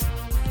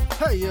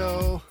Hey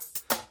yo,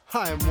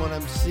 hi, I'm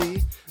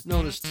 1MC,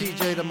 known as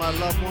TJ to my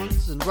loved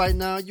ones, and right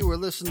now you are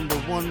listening to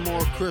One More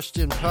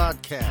Christian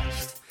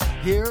Podcast.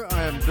 Here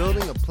I am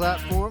building a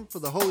platform for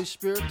the Holy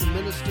Spirit to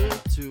minister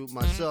to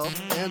myself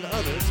and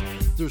others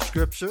through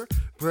scripture,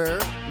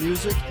 prayer,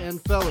 music,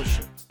 and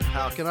fellowship.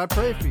 How can I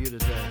pray for you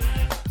today?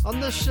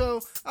 On this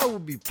show, I will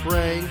be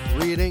praying,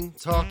 reading,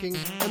 talking,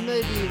 and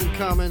maybe even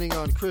commenting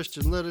on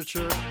Christian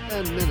literature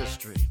and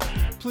ministry.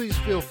 Please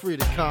feel free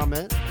to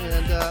comment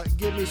and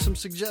give me some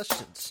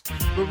suggestions.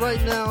 But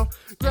right now,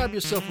 grab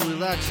yourself a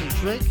relaxing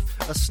drink,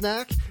 a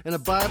snack, and a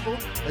Bible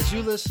as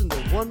you listen to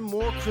One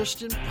More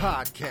Christian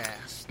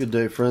Podcast. Good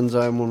day, friends.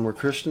 I'm One More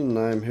Christian, and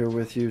I'm here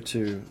with you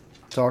to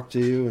talk to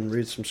you and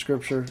read some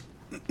scripture.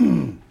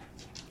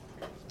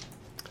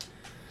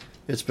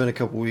 It's been a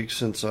couple weeks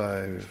since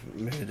I've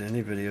made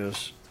any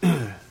videos.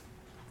 But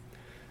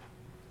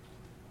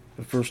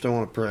first I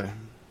want to pray.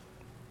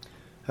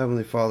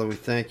 Heavenly Father, we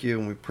thank you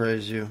and we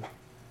praise you.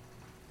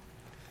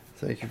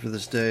 Thank you for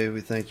this day.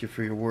 We thank you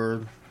for your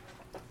word.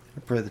 I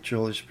pray that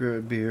your Holy Spirit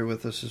would be here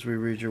with us as we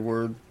read your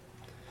word.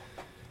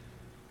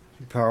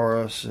 Empower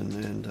us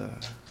and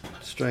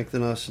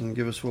strengthen us and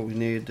give us what we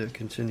need to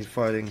continue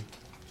fighting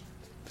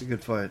the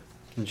good fight.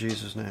 In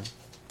Jesus' name.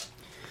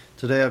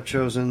 Today I've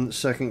chosen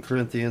 2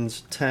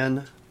 Corinthians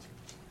 10,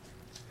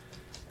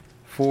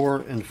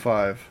 4, and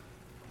 5.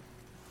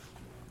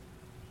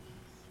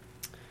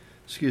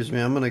 Excuse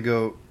me, I'm going to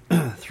go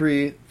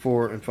 3,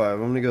 4, and 5. I'm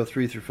going to go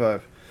 3 through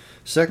 5.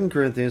 2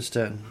 Corinthians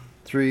 10,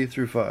 3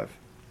 through 5.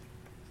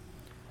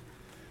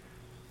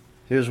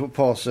 Here's what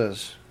Paul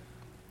says.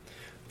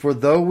 For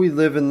though we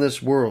live in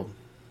this world,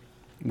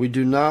 we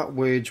do not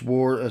wage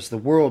war as the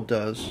world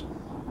does.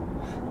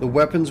 The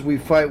weapons we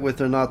fight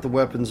with are not the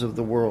weapons of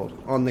the world.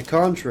 On the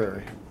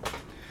contrary,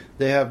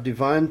 they have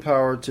divine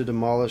power to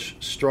demolish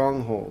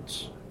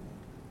strongholds.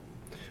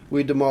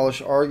 We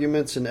demolish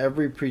arguments and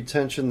every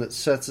pretension that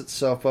sets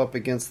itself up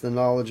against the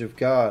knowledge of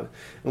God,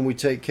 and we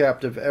take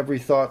captive every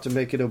thought to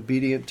make it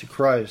obedient to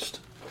Christ.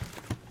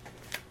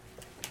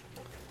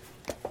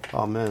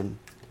 Amen.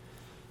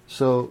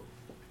 So,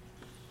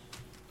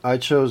 I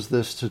chose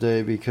this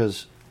today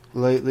because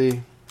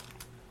lately,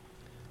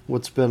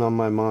 what's been on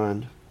my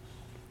mind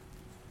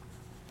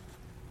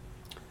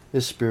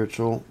is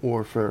spiritual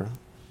warfare.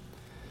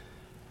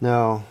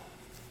 Now,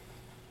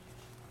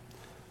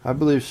 I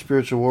believe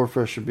spiritual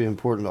warfare should be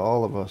important to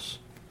all of us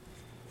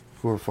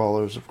who are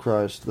followers of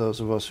Christ, those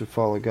of us who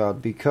follow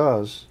God,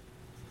 because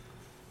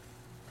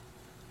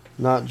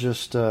not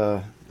just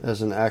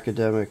as an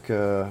academic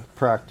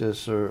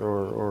practice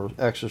or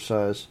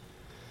exercise,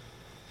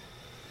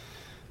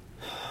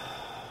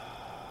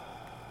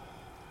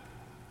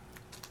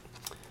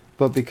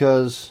 but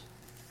because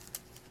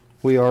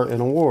we are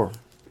in a war.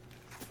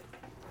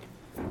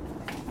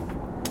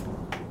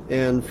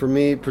 And for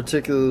me,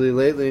 particularly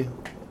lately,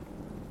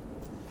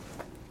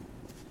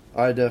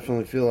 I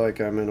definitely feel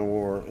like I'm in a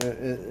war.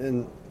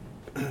 And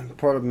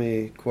part of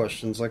me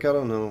questions, like, I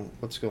don't know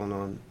what's going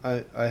on.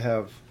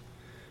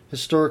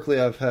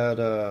 Historically, I've had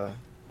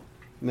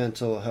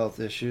mental health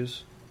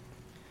issues.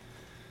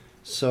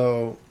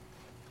 So,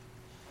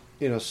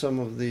 some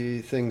of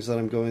the things that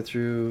I'm going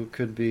through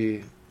could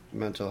be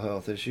mental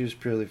health issues,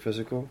 purely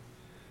physical.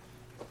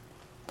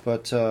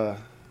 But,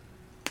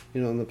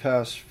 in the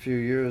past few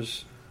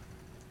years,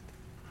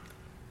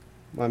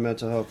 my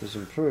mental health has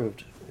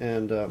improved,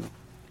 and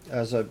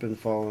as I've been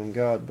following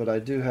God, but I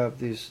do have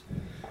these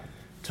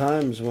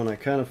times when I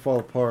kind of fall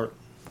apart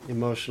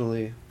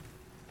emotionally.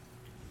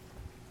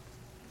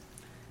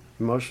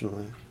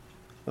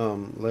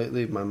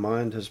 Lately, my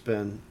mind has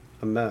been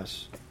a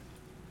mess,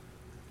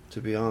 to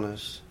be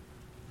honest.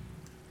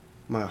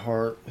 My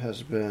heart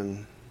has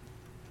been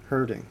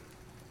hurting,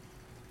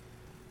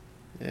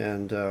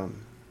 and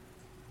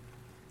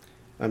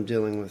I'm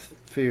dealing with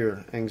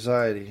fear,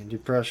 anxiety,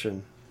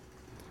 depression,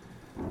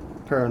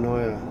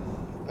 paranoia,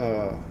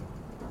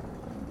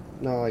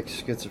 not like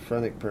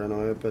schizophrenic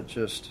paranoia, but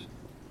just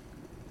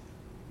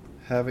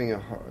having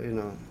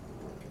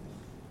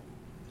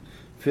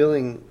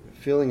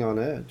feeling on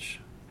edge.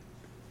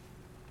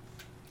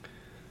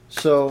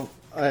 So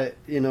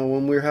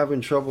when we're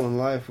having trouble in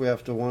life, we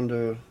have to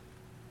wonder,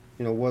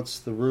 what's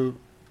the root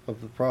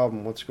of the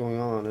problem, what's going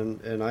on,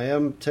 and I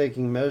am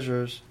taking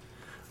measures.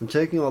 I'm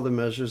taking all the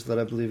measures that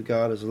I believe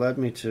God has led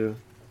me to,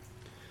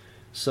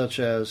 such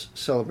as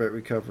Celebrate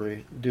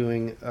Recovery,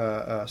 doing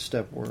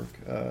step work,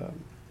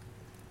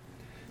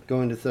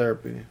 going to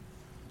therapy,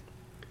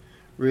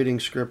 reading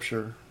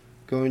scripture,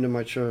 going to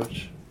my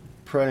church,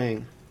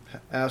 praying,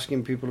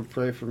 asking people to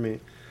pray for me.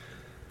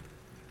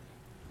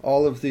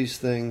 All of these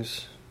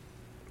things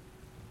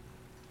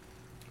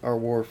are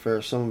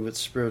warfare. Some of it's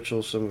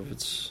spiritual, some of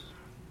it's,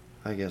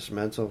 I guess,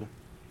 mental.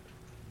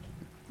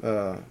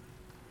 But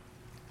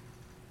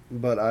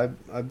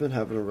I've been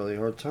having a really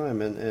hard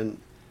time, and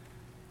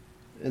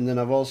then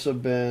I've also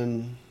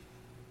been,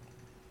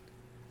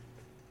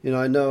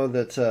 I know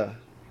that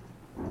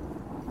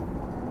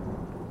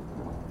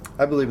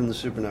I believe in the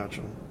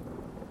supernatural.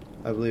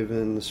 I believe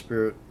in the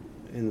spirit,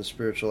 in the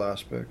spiritual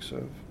aspects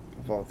of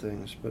of all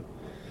things.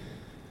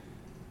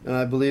 And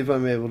I believe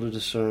I'm able to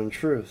discern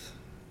truth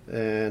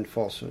and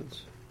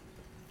falsehoods.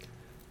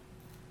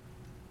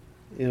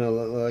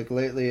 Like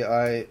lately,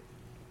 I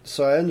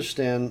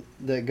understand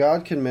that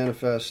God can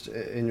manifest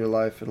in your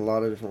life in a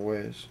lot of different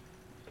ways.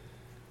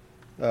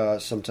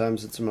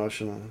 Sometimes it's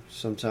emotional,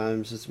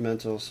 sometimes it's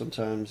mental,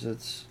 sometimes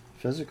it's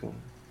physical.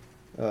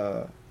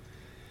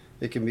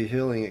 It can be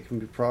healing, it can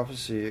be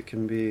prophecy, it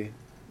can be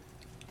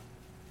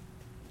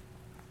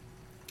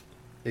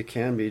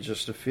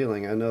just a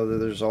feeling. I know that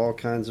there's all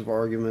kinds of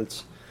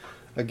arguments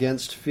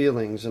against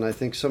feelings, and I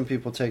think some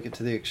people take it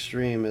to the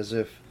extreme as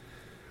if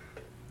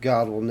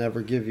God will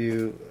never give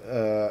you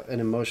an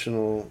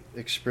emotional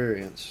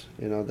experience.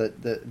 But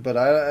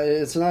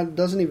it's not. It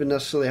doesn't even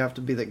necessarily have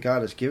to be that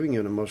God is giving you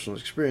an emotional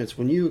experience.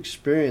 When you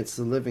experience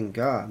the living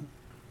God,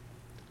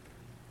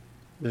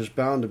 there's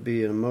bound to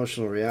be an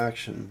emotional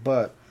reaction.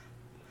 But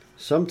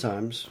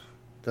sometimes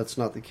that's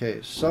not the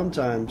case.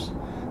 Sometimes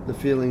the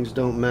feelings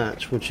don't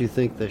match what you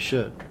think they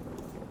should.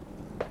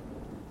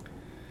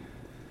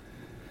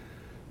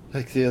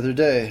 Like the other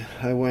day,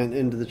 I went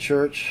into the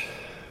church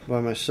by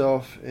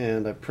myself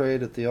and I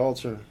prayed at the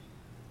altar.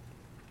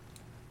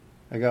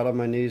 I got on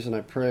my knees and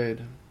I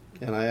prayed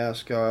and I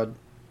asked God,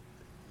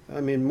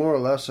 more or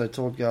less I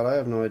told God, I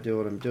have no idea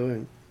what I'm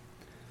doing.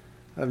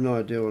 I have no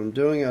idea what I'm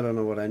doing. I don't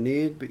know what I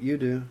need, but you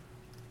do.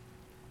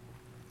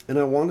 And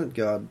I wanted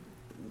God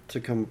to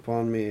come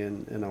upon me,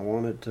 and I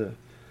wanted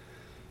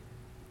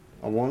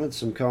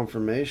some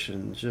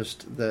confirmation,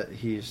 just that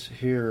He's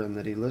here and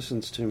that He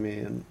listens to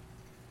me,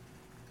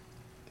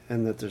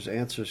 and that there's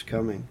answers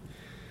coming.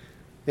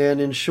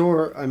 And in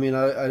short, I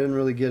didn't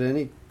really get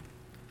any.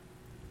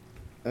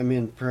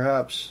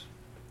 Perhaps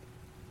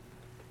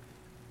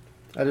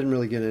I didn't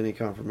really get any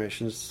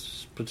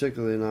confirmations,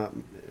 particularly not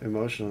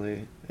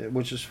emotionally,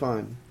 which is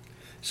fine.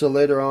 So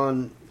later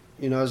on,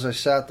 as I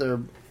sat there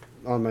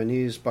on my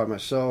knees by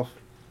myself,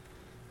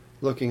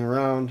 looking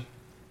around,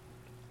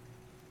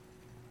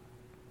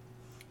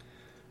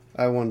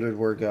 I wondered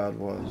where God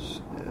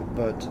was.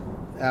 But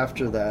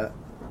after that,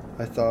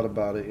 I thought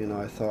about it.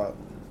 I thought,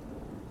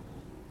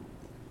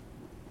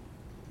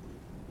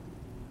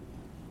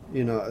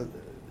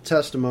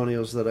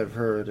 testimonials that I've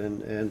heard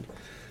and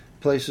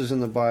places in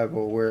the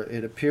Bible where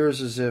it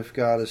appears as if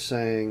God is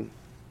saying,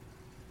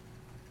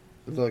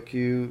 look,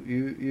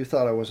 you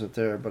thought I wasn't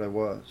there, but I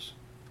was.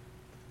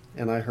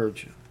 And I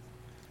heard you.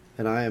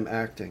 And I am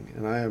acting.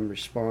 And I am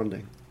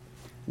responding.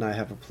 And I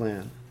have a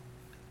plan.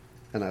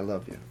 And I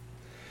love you.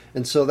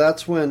 And so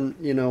that's when,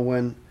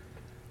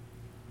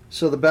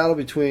 so the battle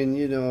between,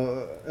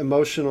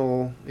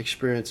 emotional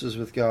experiences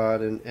with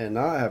God and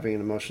not having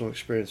an emotional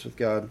experience with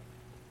God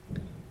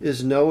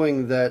is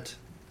knowing that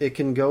it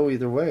can go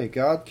either way.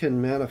 God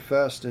can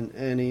manifest in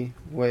any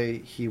way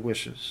He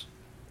wishes.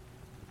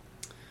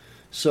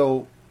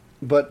 So,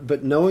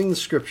 but knowing the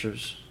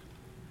Scriptures,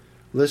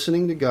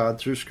 listening to God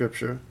through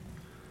Scripture,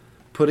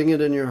 putting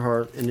it in your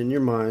heart and in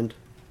your mind,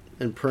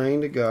 and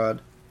praying to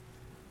God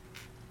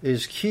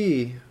is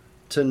key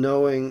to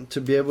knowing, to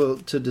be able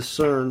to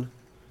discern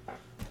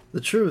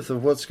the truth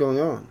of what's going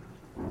on.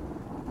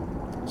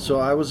 So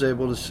I was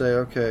able to say,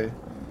 okay,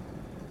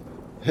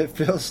 it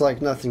feels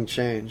like nothing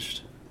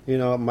changed.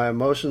 My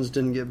emotions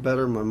didn't get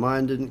better. My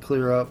mind didn't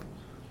clear up.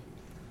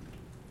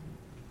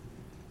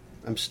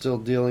 I'm still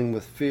dealing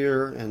with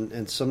fear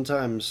and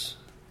sometimes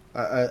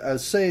I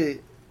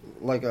say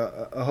like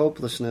a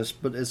hopelessness,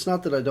 but it's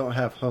not that I don't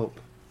have hope.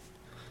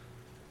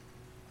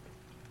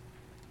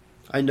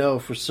 I know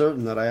for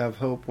certain that I have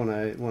hope when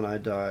I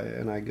die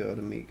and I go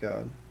to meet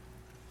God,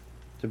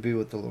 to be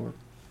with the Lord.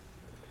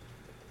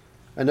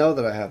 I know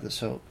that I have this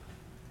hope.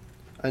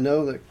 I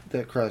know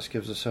that Christ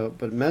gives us hope,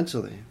 but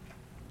mentally,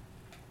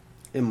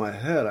 in my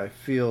head, I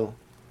feel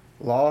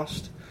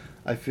lost.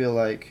 I feel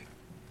like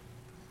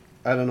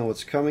I don't know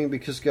what's coming,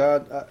 because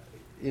God,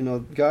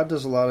 God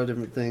does a lot of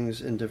different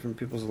things in different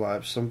people's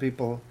lives. Some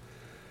people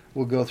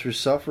will go through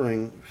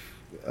suffering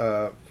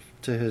to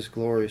His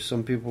glory.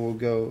 Some people will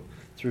go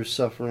through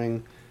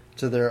suffering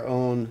to their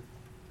own.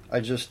 I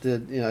just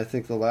did, I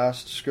think the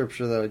last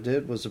scripture that I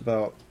did was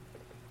about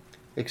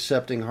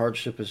accepting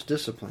hardship as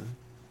discipline.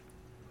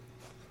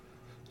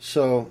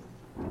 So,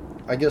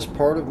 I guess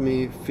part of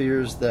me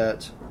fears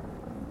that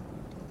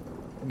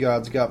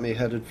God's got me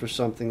headed for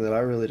something that I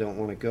really don't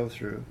want to go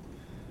through.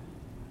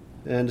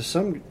 And to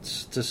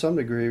some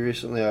degree,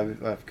 recently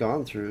I've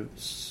gone through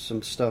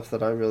some stuff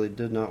that I really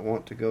did not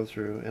want to go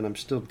through, and I'm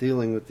still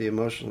dealing with the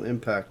emotional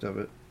impact of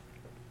it.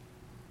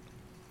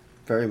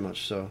 Very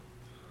much so.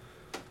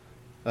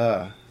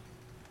 But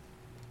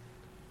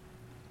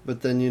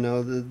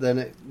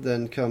then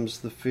then comes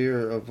the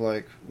fear of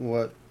like,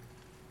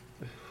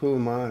 who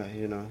am I?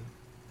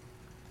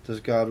 Does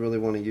God really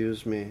want to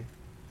use me?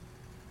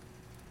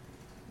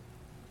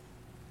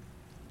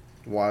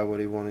 Why would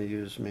He want to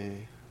use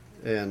me?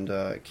 And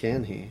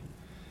can He?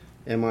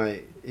 Am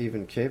I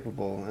even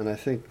capable? And I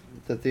think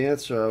that the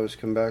answer I always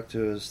come back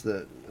to is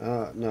that,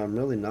 no, I'm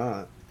really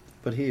not.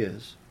 But He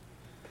is.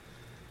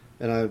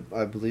 And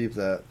I believe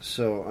that.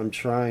 So I'm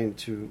trying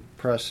to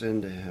press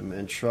into him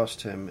and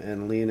trust him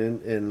and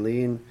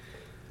lean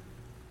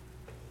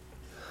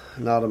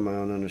not on my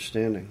own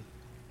understanding.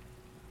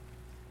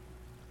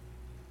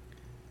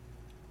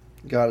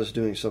 God is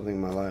doing something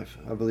in my life.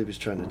 I believe he's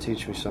trying to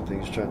teach me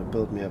something. He's trying to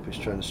build me up. He's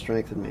trying to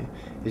strengthen me.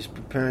 He's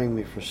preparing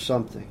me for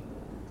something.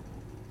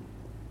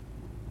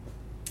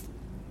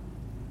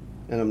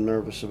 And I'm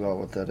nervous about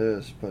what that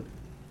is, but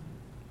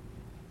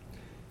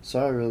so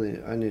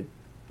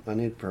I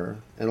need prayer.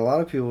 And a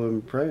lot of people have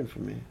been praying for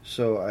me.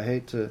 So I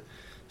hate to,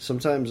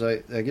 sometimes I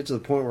get to the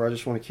point where I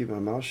just want to keep my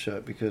mouth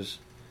shut because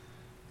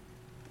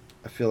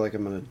I feel like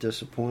I'm going to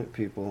disappoint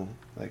people.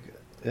 Like,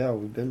 yeah,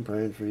 we've been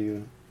praying for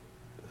you.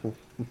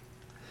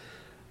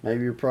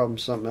 Maybe your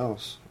problem's something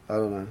else. I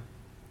don't know.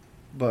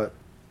 But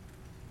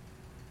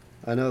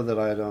I know that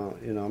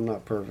I'm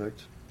not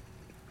perfect.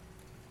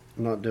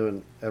 I'm not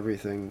doing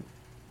everything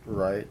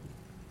right.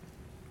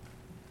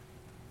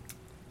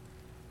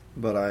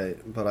 But I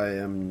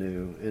am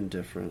new and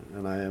different,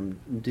 and I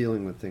am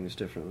dealing with things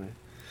differently.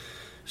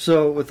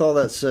 So with all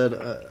that said,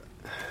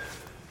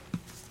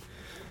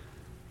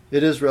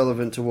 it is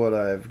relevant to what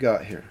I've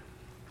got here.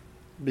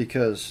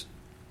 Because,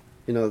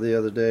 the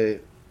other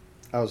day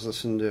I was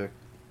listening to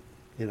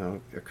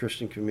a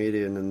Christian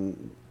comedian,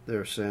 and they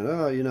were saying,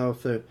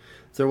 if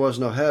there was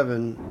no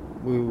heaven,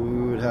 we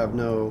would have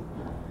no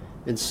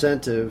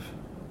incentive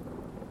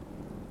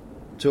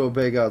to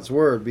obey God's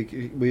word.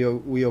 We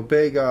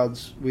obey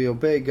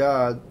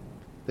God,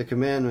 the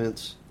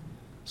commandments,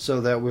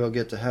 so that we'll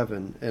get to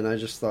heaven. And I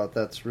just thought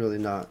that's really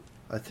not.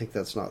 I think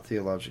that's not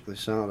theologically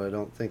sound. I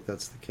don't think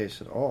that's the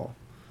case at all.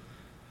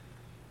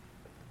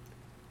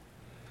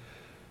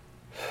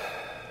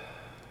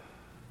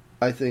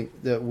 I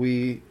think that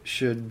we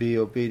should be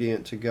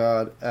obedient to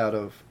God out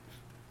of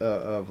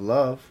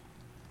love,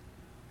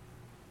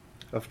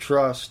 of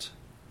trust,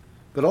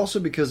 but also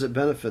because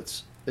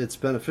it's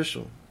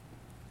beneficial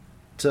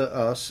to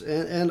us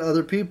and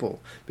other people,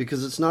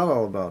 because it's not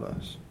all about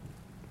us.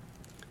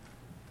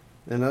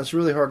 And that's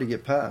really hard to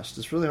get past.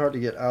 It's really hard to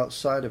get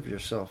outside of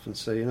yourself and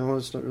say,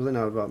 it's really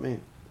not about me.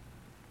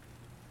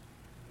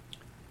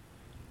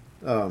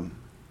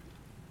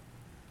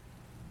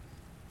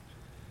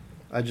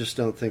 I just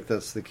don't think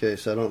that's the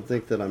case. I don't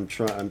think that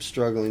I'm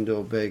struggling to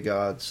obey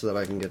God so that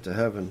I can get to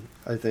heaven.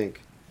 I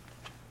think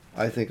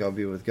I'll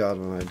be with God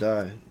when I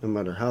die, no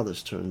matter how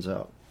this turns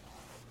out.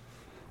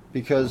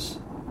 Because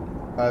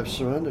I've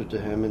surrendered to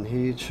him, and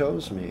he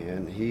chose me,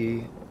 and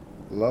he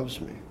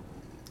loves me,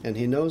 and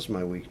he knows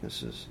my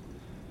weaknesses.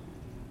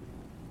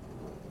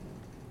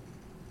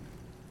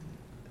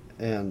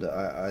 And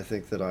I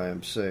think that I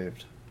am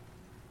saved.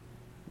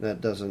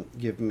 That doesn't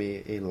give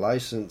me a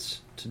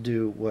license to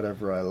do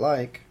whatever I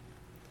like.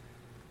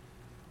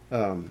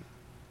 But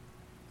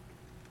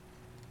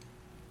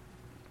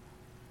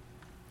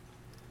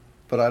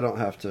I don't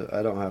have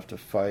to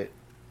fight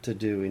to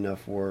do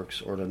enough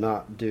works or to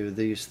not do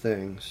these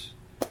things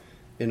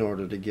in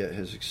order to get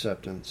his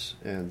acceptance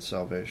and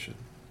salvation.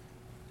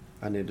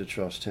 I need to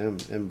trust him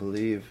and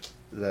believe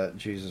that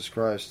Jesus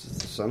Christ is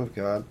the Son of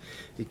God.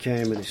 He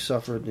came and he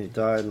suffered and he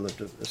died and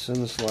lived a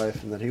sinless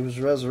life, and that he was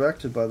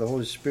resurrected by the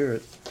Holy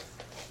Spirit,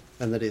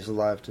 and that he's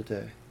alive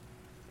today.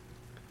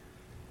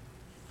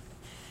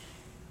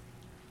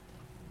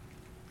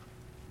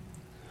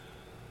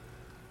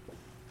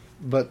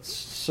 But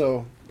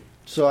so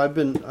I've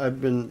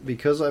been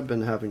because I've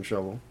been having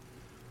trouble.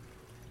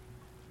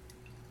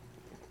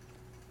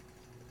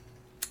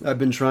 I've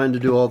been trying to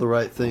do all the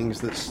right things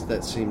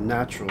that seem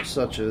natural,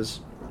 such as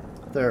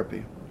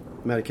therapy,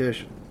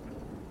 medication,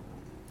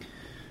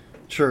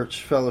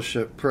 church,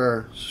 fellowship,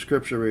 prayer,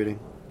 scripture reading,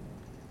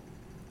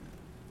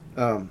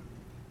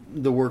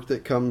 the work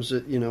that comes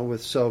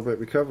with Celebrate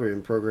Recovery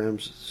and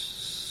programs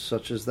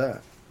such as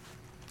that.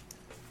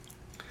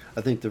 I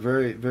think they're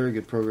very, very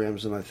good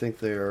programs, and I think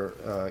they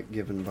are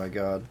given by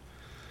God.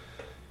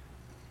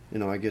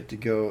 I get to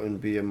go and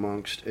be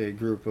amongst a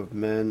group of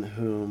men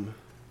whom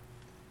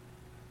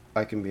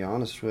I can be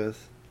honest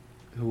with,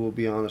 who will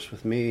be honest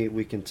with me.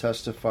 We can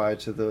testify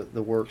to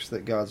the works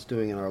that God's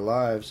doing in our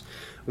lives.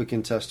 We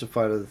can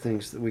testify to the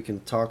things that we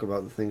can talk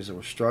about, the things that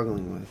we're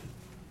struggling with.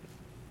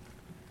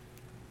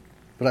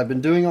 But I've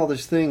been doing all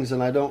these things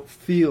and I don't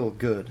feel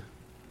good.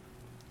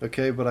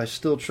 Okay, but I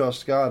still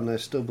trust God and I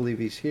still believe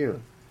he's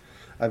here.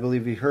 I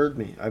believe he heard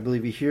me. I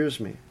believe he hears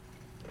me.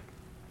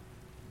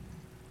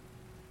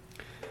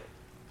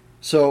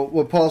 So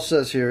what Paul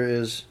says here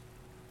is,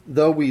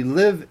 though we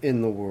live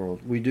in the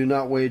world, we do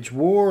not wage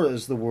war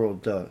as the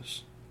world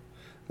does.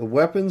 The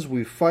weapons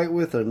we fight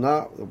with are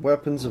not the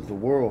weapons of the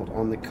world.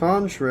 On the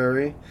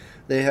contrary,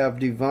 they have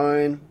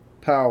divine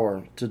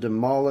power to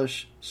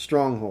demolish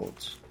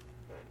strongholds.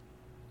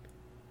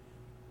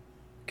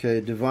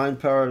 Okay, divine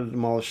power to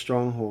demolish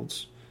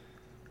strongholds.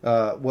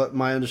 What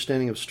my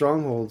understanding of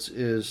strongholds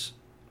is,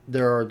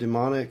 there are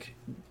demonic...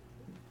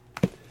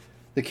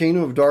 The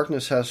kingdom of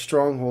darkness has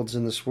strongholds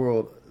in this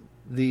world.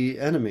 The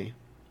enemy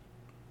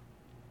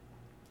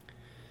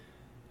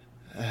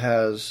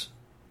has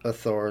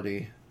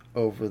authority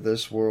over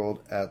this world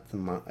at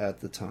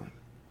the time.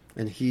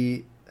 And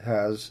he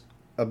has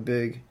a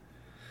big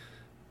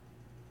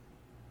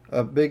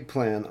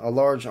plan, a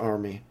large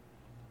army.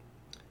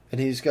 And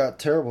he's got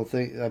terrible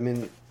things. I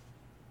mean,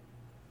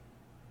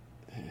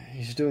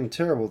 he's doing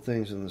terrible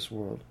things in this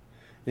world.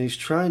 And he's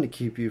trying to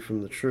keep you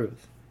from the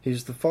truth.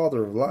 He's the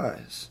father of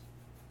lies.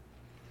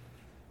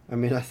 I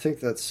mean, I think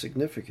that's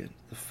significant.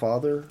 The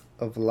father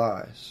of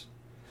lies.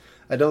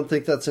 I don't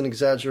think that's an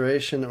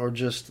exaggeration or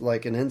just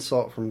like an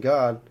insult from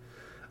God.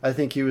 I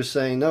think he was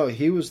saying, no,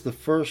 he was the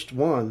first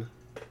one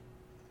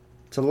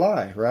to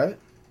lie, right?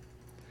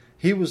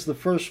 He was the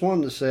first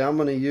one to say, I'm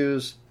going to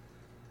use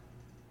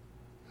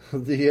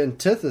the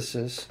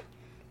antithesis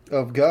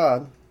of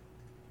God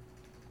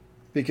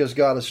because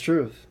God is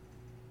truth.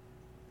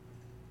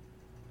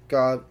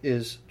 God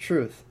is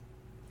truth.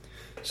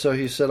 So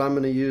he said, I'm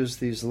going to use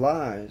these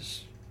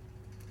lies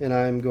and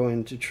I'm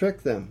going to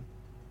trick them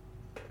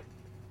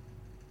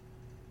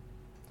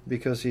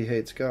because he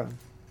hates God.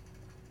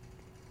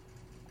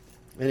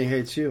 And he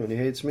hates you and he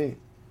hates me.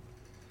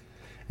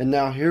 And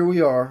now here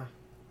we are.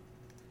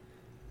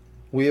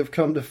 We have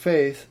come to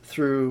faith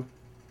through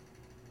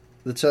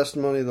the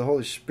testimony of the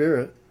Holy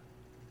Spirit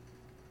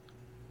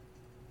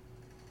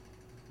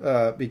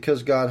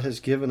because God has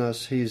given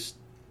us, he's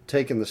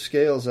taken the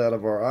scales out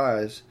of our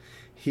eyes.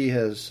 He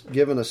has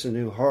given us a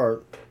new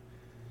heart.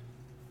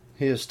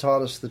 He has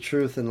taught us the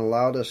truth and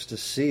allowed us to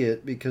see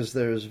it because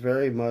there is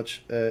very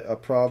much a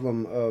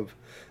problem of,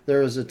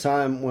 there is a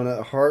time when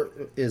a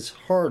heart is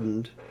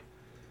hardened,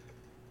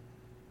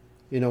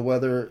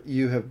 whether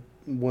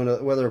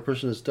whether a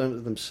person has done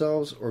it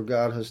themselves or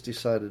God has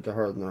decided to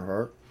harden their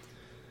heart,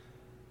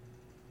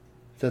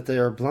 that they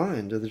are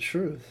blind to the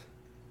truth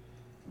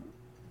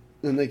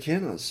and they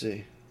cannot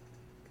see.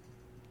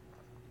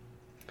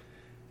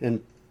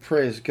 And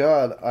praise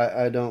God,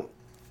 I don't,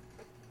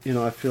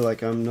 I feel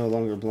like I'm no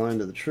longer blind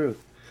to the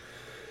truth.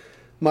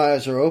 My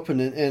eyes are open,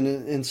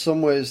 and in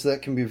some ways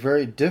that can be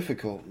very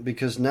difficult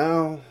because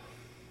now,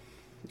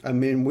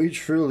 we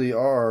truly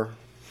are,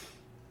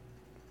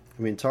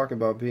 talk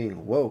about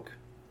being woke,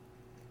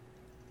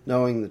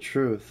 knowing the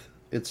truth.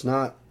 It's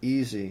not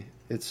easy.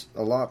 It's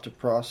a lot to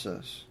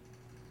process.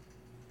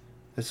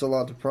 It's a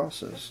lot to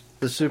process.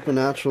 The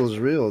supernatural is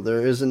real.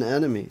 There is an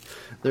enemy.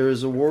 There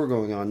is a war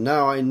going on.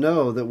 Now I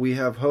know that we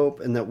have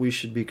hope and that we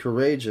should be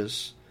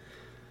courageous.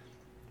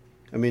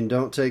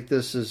 Don't take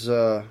this as,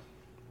 one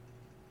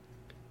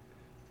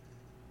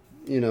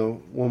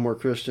more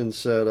Christian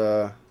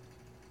said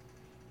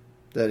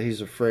that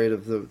he's afraid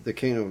of the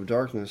kingdom of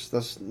darkness.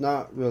 That's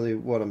not really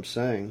what I'm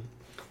saying.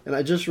 And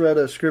I just read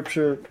a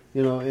scripture,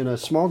 in a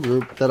small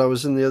group that I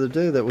was in the other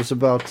day that was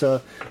about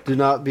do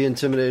not be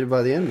intimidated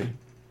by the enemy.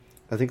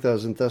 I think that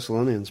was in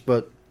Thessalonians,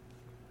 but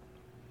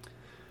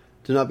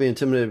do not be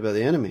intimidated by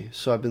the enemy.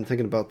 So I've been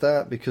thinking about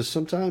that because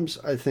sometimes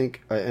I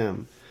think I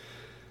am.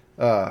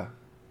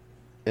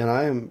 And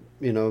I am,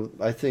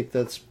 I think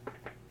that's,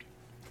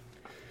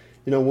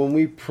 when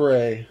we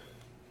pray,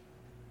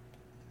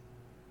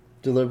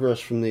 deliver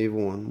us from the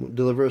evil one,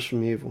 deliver us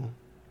from evil.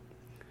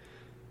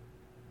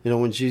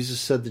 When Jesus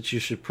said that you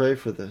should pray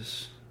for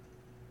this,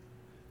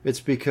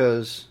 it's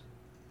because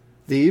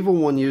the evil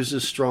one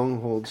uses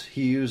strongholds.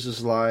 He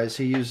uses lies.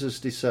 He uses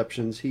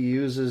deceptions. He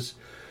uses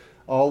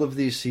all of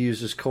these. He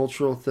uses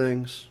cultural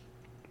things.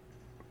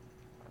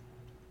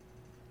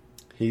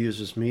 He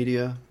uses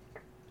media.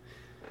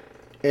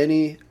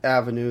 Any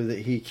avenue that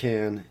he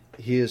can,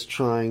 he is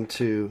trying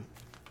to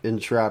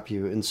entrap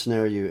you,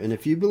 ensnare you. And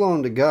if you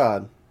belong to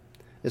God,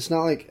 it's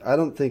not like, I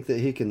don't think that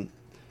he can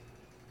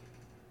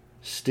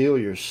steal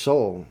your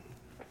soul.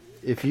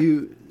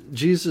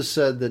 Jesus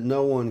said that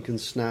no one can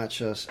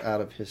snatch us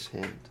out of his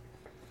hand.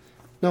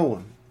 No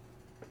one.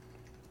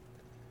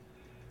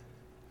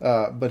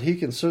 But he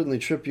can certainly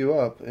trip you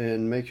up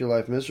and make your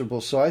life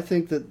miserable. So I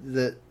think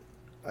that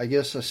I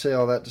guess I say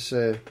all that to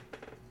say,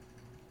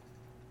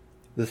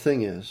 the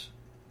thing is,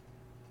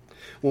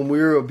 when we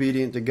are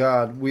obedient to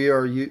God, we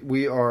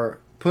are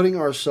putting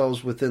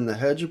ourselves within the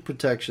hedge of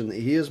protection that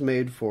he has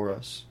made for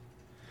us.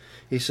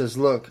 He says,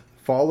 look,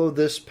 follow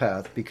this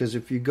path, because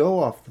if you go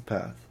off the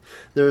path,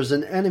 there's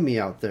an enemy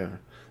out there.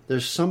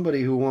 There's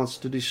somebody who wants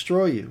to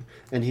destroy you.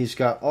 And he's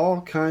got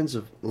all kinds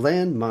of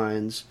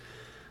landmines,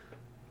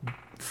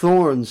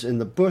 thorns in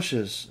the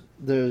bushes,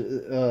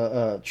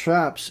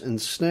 traps and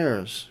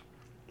snares,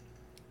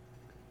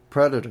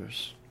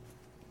 predators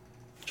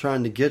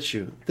trying to get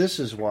you. This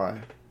is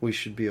why we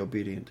should be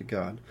obedient to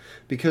God.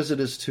 Because it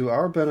is to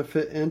our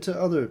benefit and to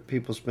other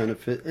people's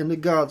benefit and to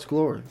God's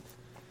glory,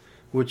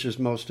 which is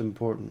most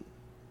important.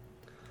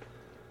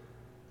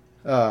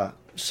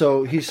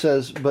 So he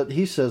says,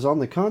 on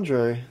the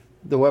contrary,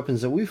 the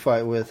weapons that we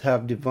fight with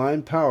have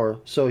divine power.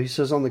 So he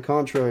says, on the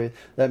contrary,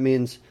 that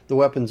means the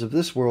weapons of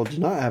this world do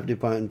not have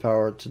divine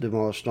power to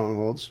demolish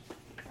strongholds.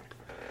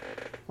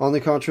 On the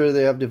contrary,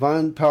 they have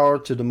divine power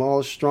to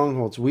demolish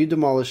strongholds. We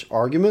demolish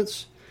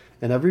arguments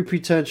and every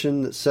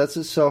pretension that sets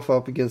itself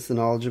up against the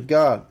knowledge of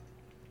God.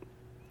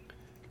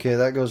 Okay,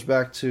 that goes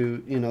back to,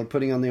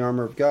 putting on the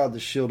armor of God,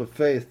 the shield of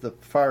faith, the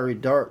fiery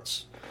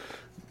darts.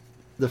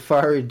 The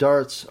fiery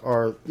darts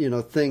are,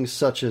 things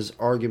such as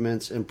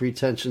arguments and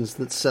pretensions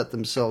that set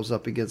themselves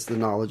up against the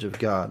knowledge of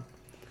God.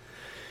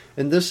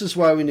 And this is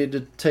why we need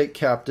to take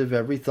captive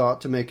every thought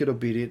to make it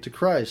obedient to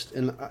Christ.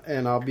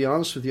 And I'll be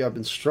honest with you, I've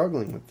been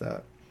struggling with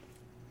that.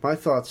 My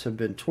thoughts have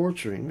been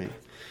torturing me.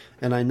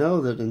 And I know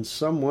that in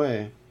some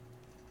way,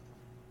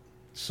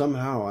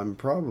 somehow, I'm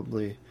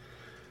probably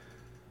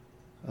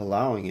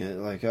allowing it.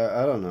 Like,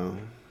 I don't know.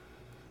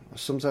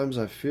 Sometimes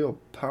I feel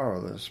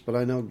powerless, but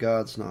I know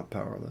God's not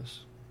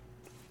powerless.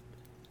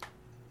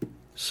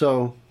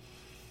 So,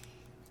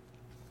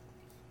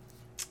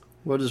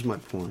 what is my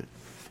point?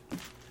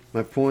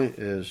 My point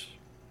is,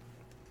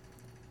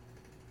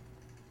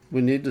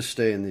 we need to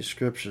stay in these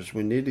scriptures.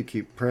 We need to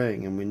keep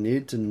praying, and we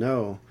need to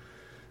know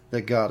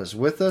that God is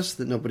with us,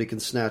 that nobody can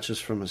snatch us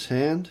from His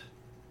hand.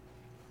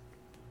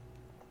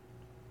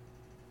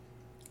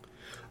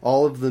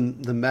 All of the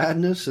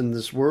madness in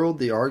this world,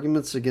 the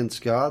arguments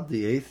against God,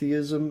 the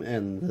atheism,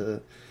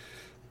 and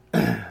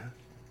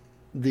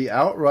the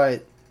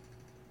outright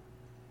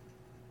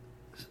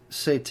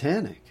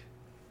satanic.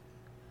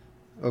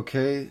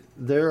 Okay,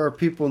 there are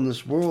people in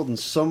this world, and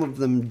some of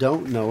them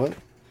don't know it,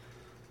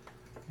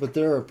 but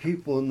there are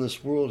people in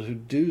this world who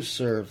do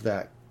serve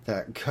that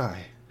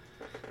guy.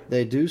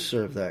 They do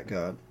serve that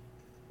God.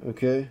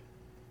 Okay?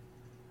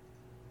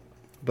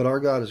 But our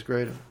God is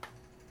greater.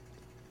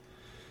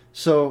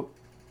 So,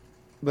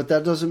 but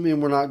that doesn't mean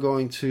we're not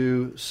going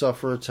to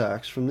suffer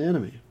attacks from the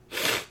enemy.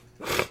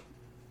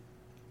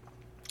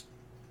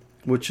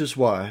 Which is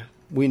why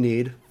we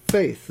need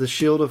faith, the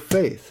shield of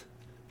faith.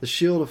 The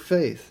shield of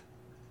faith.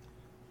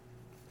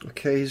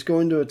 Okay, he's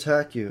going to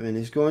attack you, and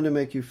he's going to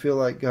make you feel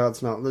like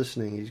God's not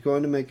listening. He's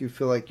going to make you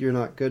feel like you're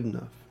not good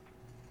enough.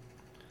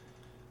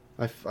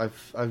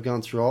 I've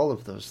gone through all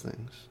of those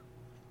things.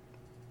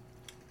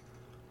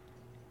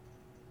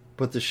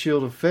 But the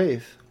shield of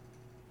faith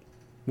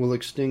will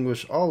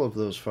extinguish all of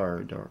those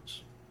fiery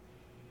darts.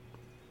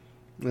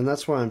 And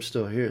that's why I'm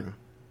still here.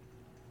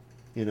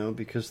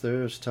 Because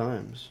there's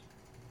times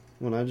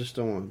when I just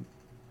don't want to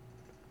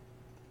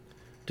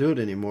do it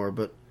anymore,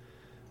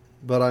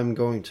 but I'm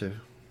going to.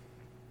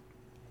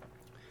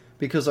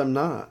 Because I'm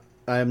not.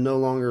 I am no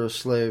longer a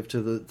slave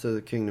to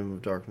the kingdom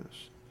of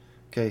darkness.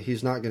 Okay,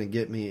 he's not going to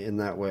get me in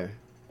that way.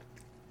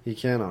 He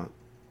cannot.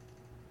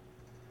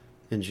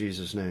 In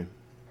Jesus' name.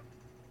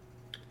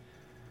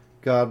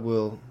 God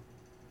will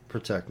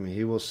protect me.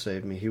 He will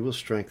save me. He will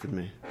strengthen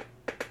me.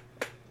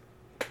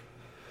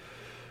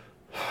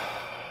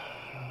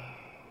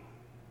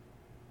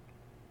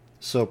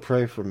 So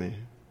pray for me.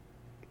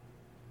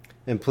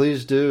 And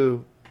please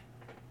do.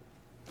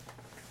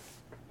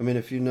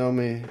 If you know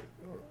me,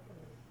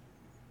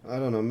 I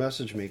don't know,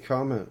 message me,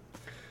 comment.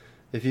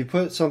 If you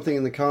put something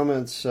in the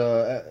comments,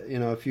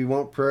 if you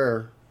want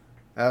prayer,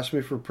 ask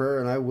me for prayer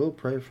and I will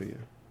pray for you.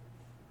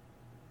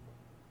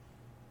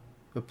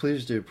 But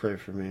please do pray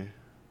for me.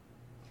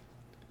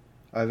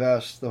 I've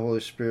asked the Holy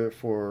Spirit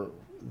for,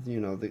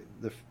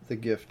 the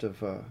gift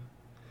of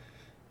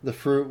the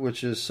fruit,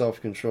 which is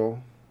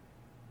self-control.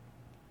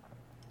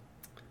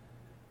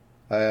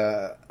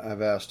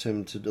 I've asked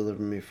Him to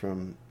deliver me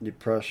from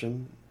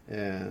depression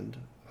and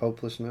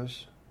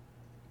hopelessness.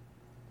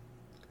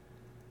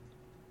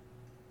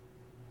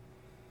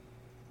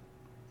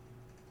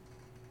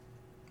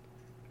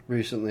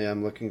 Recently,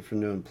 I'm looking for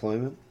new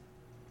employment.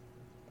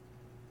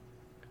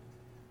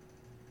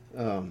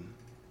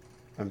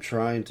 I'm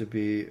trying to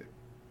be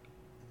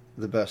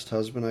the best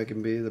husband I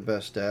can be, the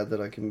best dad that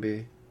I can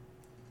be.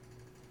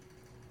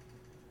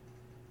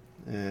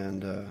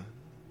 And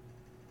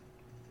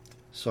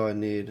so I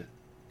need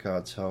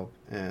God's help,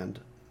 and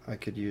I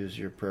could use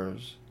your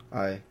prayers.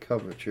 I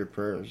covet your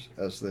prayers,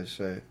 as they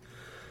say.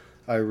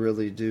 I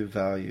really do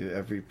value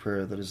every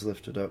prayer that is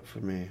lifted up for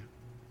me,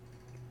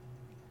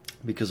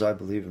 because I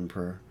believe in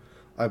prayer.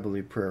 I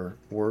believe prayer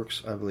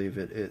works. I believe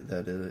that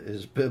it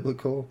is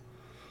biblical.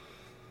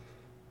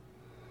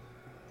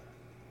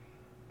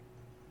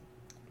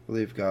 I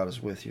believe God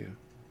is with you.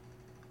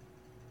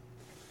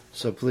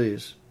 So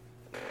please,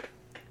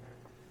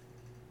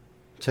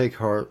 take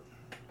heart.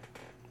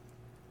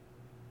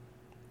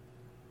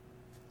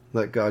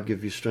 Let God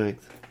give you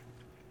strength.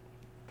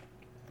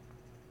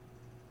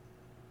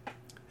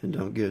 And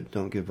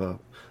don't give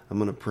up. I'm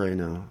going to pray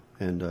now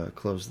and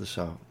close this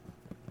out.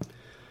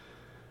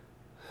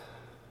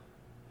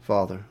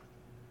 Father,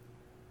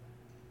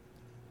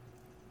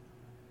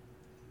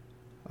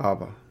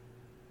 Abba,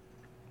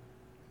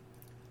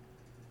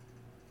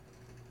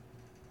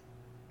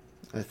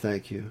 I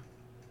thank you.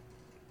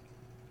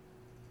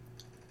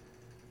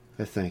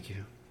 I thank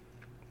you.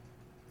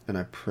 And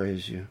I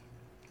praise you.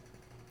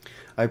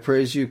 I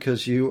praise you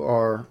because you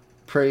are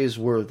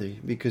praiseworthy,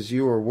 because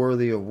you are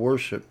worthy of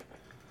worship,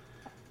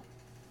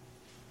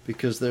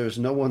 because there is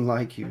no one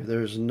like you.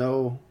 There is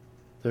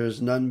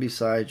none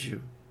besides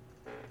you.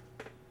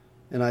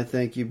 And I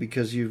thank you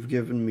because you've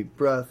given me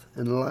breath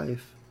and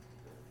life.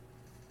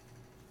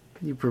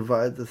 You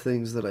provide the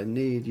things that I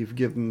need. You've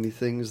given me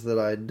things that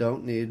I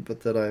don't need,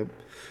 but that I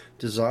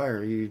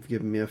desire. You've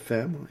given me a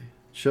family,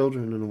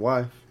 children, and a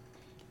wife.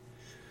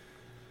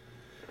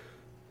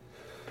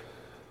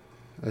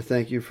 I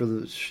thank you for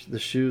the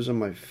shoes on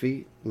my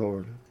feet,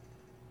 Lord,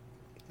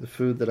 the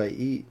food that I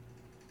eat.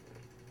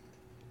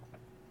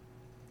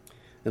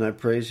 And I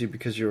praise you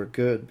because you are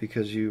good,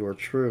 because you are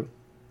true.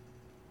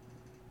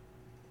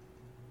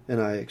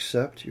 And I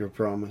accept your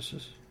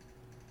promises.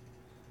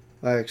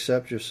 I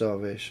accept your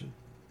salvation.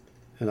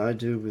 And I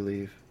do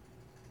believe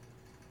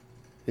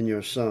in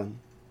your Son,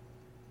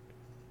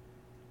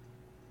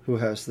 who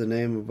has the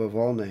name above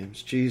all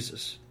names,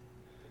 Jesus.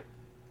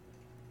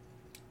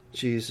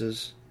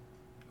 Jesus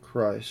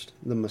Christ,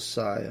 the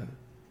Messiah,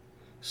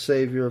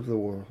 Savior of the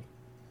world.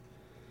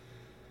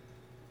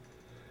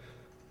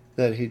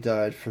 That he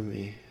died for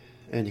me,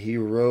 and he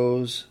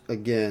rose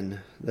again,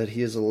 that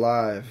he is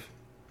alive,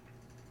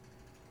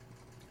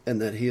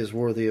 and that he is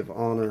worthy of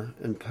honor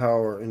and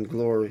power and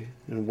glory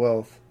and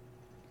wealth.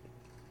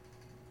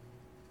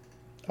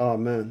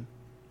 Amen.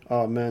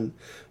 Amen.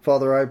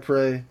 Father, I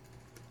pray,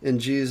 in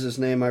Jesus'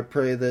 name, I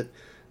pray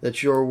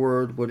that your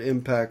word would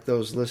impact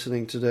those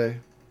listening today,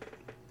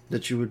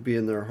 that you would be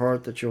in their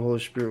heart, that your Holy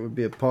Spirit would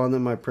be upon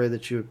them. I pray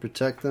that you would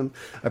protect them.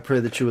 I pray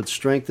that you would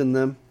strengthen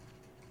them.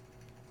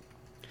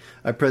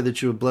 I pray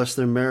that you would bless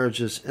their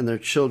marriages and their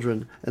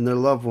children and their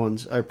loved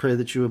ones. I pray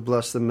that you would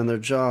bless them in their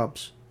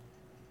jobs.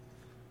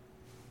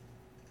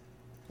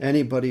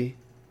 Anybody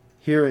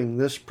hearing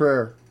this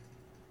prayer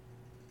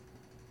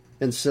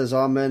and says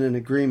amen in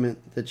agreement,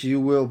 that you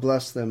will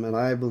bless them, and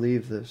I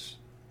believe this,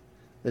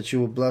 that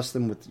you will bless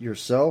them with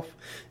yourself,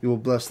 you will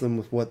bless them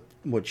with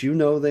what you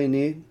know they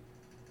need.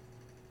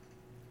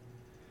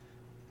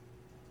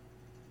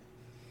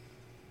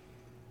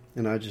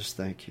 And I just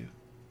thank you.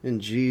 In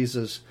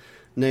Jesus'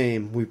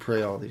 name, we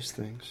pray all these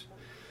things.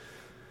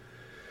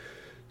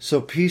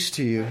 So peace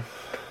to you.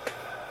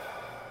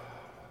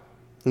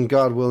 And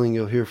God willing,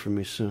 you'll hear from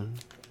me soon.